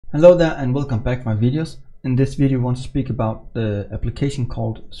Hello there and welcome back to my videos. In this video I want to speak about the application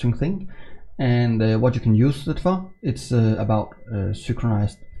called Syncthing and what you can use it for. It's about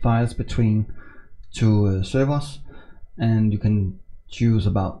synchronized files between two servers, and you can choose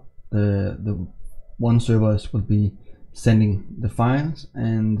about the one server will be sending the files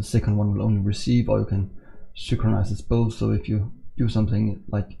and the second one will only receive, or you can synchronize this both. So if you do something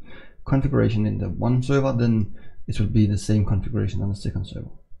like configuration in the one server, then it will be the same configuration on the second server.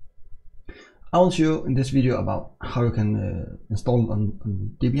 I will show you in this video about how you can install it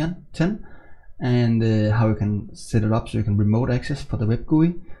on Debian 10 and how you can set it up so you can remote access for the web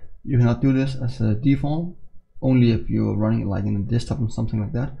GUI. You cannot do this as a default, only if you're running it like in a desktop or something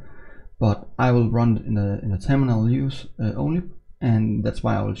like that. But I will run it in a terminal use only, and that's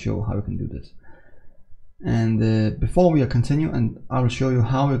why I will show how you can do this. And before we continue, and I will show you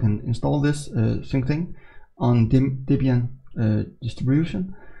how you can install this Syncthing on Debian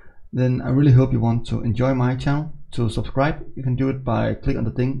distribution. Then I really hope you want to enjoy my channel. To subscribe, you can do it by click on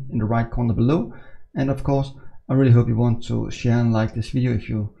the thing in the right corner below. And of course, I really hope you want to share and like this video if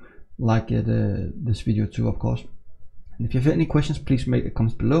you like it, this video too, of course. And if you have any questions, please make a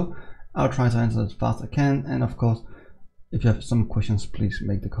comment below. I'll try to answer as fast as I can. And of course, if you have some questions, please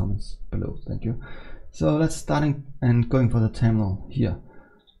make the comments below. Thank you. So let's starting and going for the terminal here.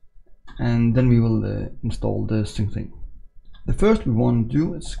 And then we will install the Syncthing. The first we want to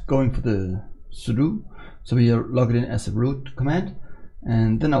do is going for the sudo, so we are logged in as a root command,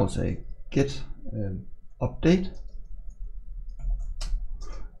 and then I will say git update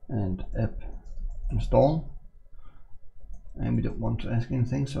and app install, and we don't want to ask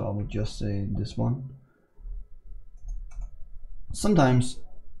anything, so I will just say this one. Sometimes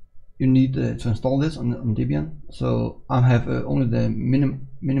you need to install this on Debian, so I have only the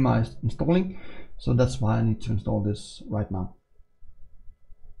minimized installing. So that's why I need to install this right now.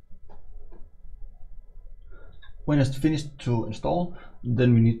 When it's finished to install,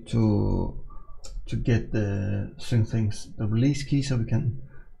 then we need to get the Syncthing, the release key, so we can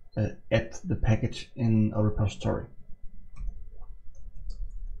add the package in our repository.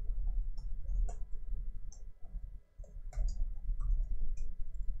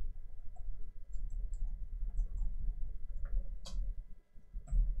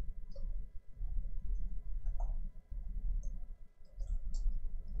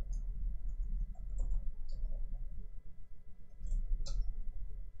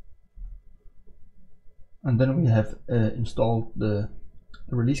 And then we have installed the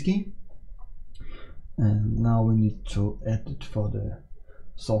release key, and now we need to add it for the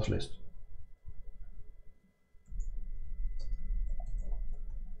source list.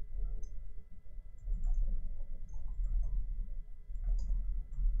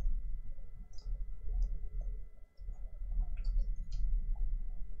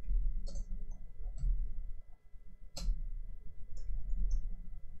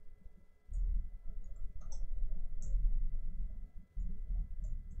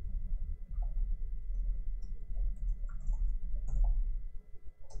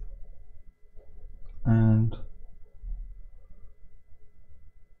 And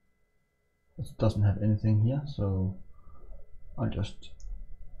it doesn't have anything here, so I'll just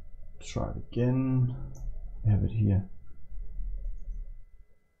try it again. We have it here,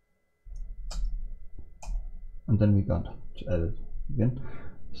 and then we got to add it again.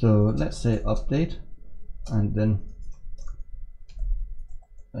 So let's say update, and then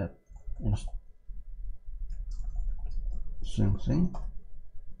add Syncthing.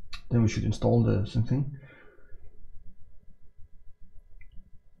 Then we should install the Syncthing.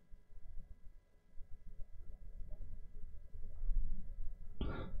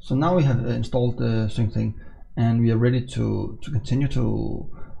 So now we have installed the Syncthing, and we are ready to continue to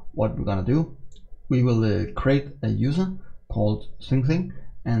what we're gonna do. We will create a user called Syncthing,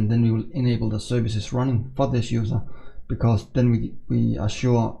 and then we will enable the services running for this user, because then we are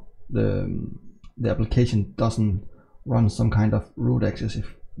sure the application doesn't run some kind of root access.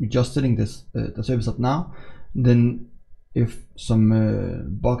 If we're just setting this the service up now, then if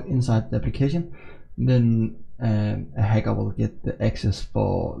some bug inside the application, then a hacker will get the access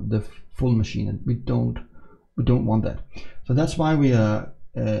for the full machine, and we don't want that. So that's why we are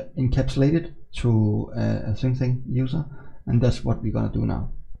encapsulated to a Syncthing user, and that's what we're gonna do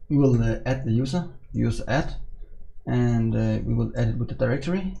now. We will add the user add, and we will add it with the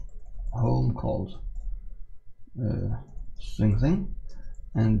directory home called Syncthing,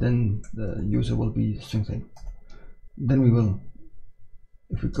 and then the user will be Syncthing. Then we will,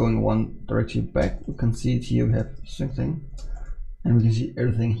 if we're going one directory back, we can see it here. We have Syncthing, and we can see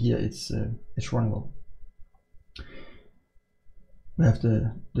everything here. It's running well. we have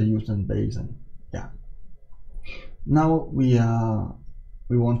the user and base, and yeah. Now we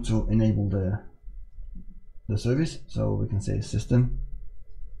want to enable the service, so we can say system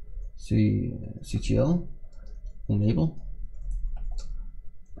ctl enable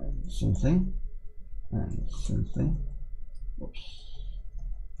Syncthing and Syncthing. Oops.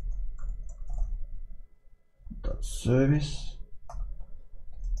 Dot service,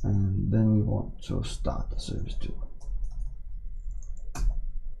 and then we want to start the service too.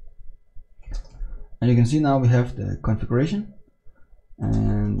 And you can see now we have the configuration,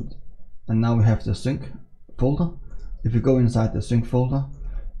 and now we have the sync folder. If you go inside the sync folder,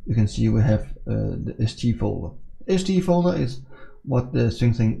 you can see we have the st folder. St folder is what the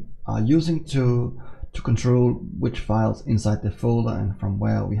Syncthing are using to control which files inside the folder and from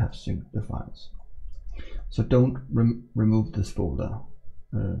where we have synced the files. So don't remove this folder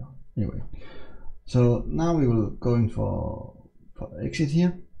anyway. So now we will going for exit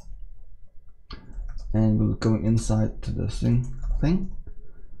here, and we'll go inside to the Syncthing,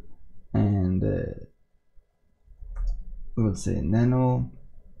 and we will say nano.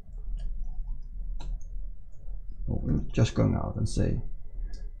 We're just going out and say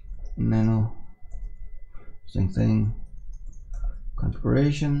nano Syncthing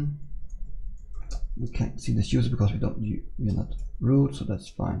configuration. We can't see this user because we're not root, so that's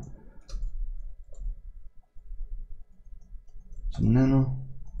fine. So nano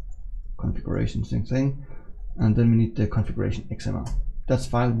configuration Syncthing, and then we need the configuration XML. That's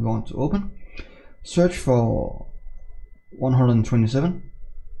the file we want to open. Search for 127.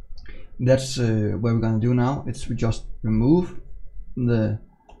 That's what we're gonna do now. We just remove the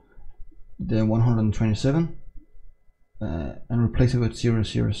 127 and replace it with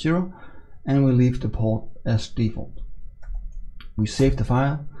 000, and we leave the port as default. We save the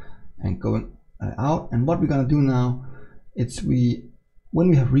file and go out, and what we're gonna do now, when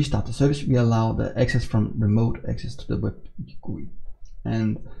we have restarted the service, we allow the access from remote access to the web GUI.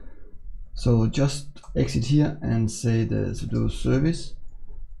 And so just exit here and say the sudo service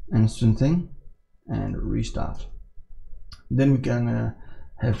and Syncthing and restart. Then we can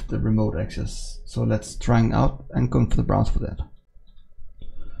have the remote access. So let's try it out and go to the browser for that.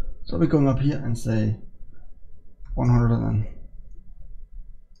 So we're going up here and say 100 and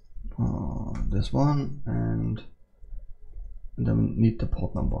this one, and then we need the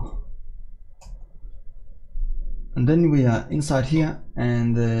port number. And then we are inside here,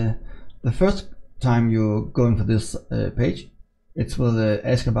 and the first time you're going for this page, it will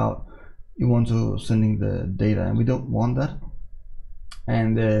ask about you want to sending the data, and we don't want that.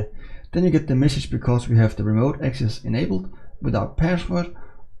 And then you get the message because we have the remote access enabled without password.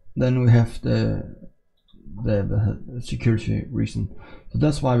 Then we have the security reason. So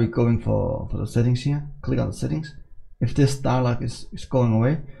that's why we're going for the settings here. Click on the settings. If this dialog is going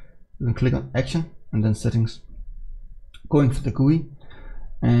away, you can click on action and then settings. Going for the GUI,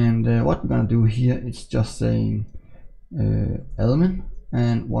 and what we're gonna do here is just saying element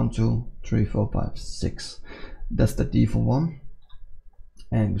and 1 2 3 4 5 6. That's the default one,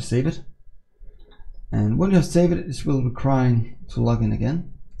 and we save it. And when you have saved it, it will require to log in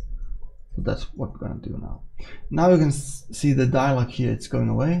again. So that's what we're gonna do now. Now you can see the dialog here, it's going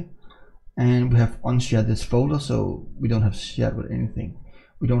away, and we have unshared this folder, so we don't have shared with anything.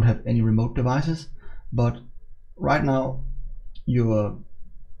 We don't have any remote devices, but right now your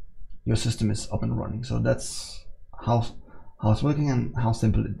system is up and running. So that's how it's working and how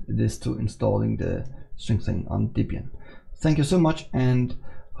simple it is to installing the Syncthing on Debian. Thank you so much, and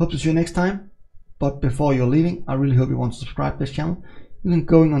hope to see you next time. But before you're leaving, I really hope you want to subscribe to this channel. You can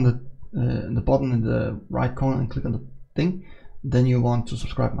go in on the button in the right corner and click on the thing. Then you want to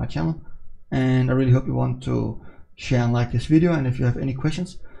subscribe to my channel, and I really hope you want to share and like this video. And if you have any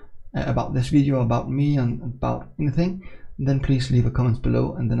questions about this video, about me, and about anything, then please leave a comment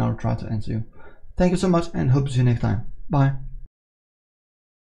below, and then I'll try to answer you. Thank you so much, and hope to see you next time. Bye.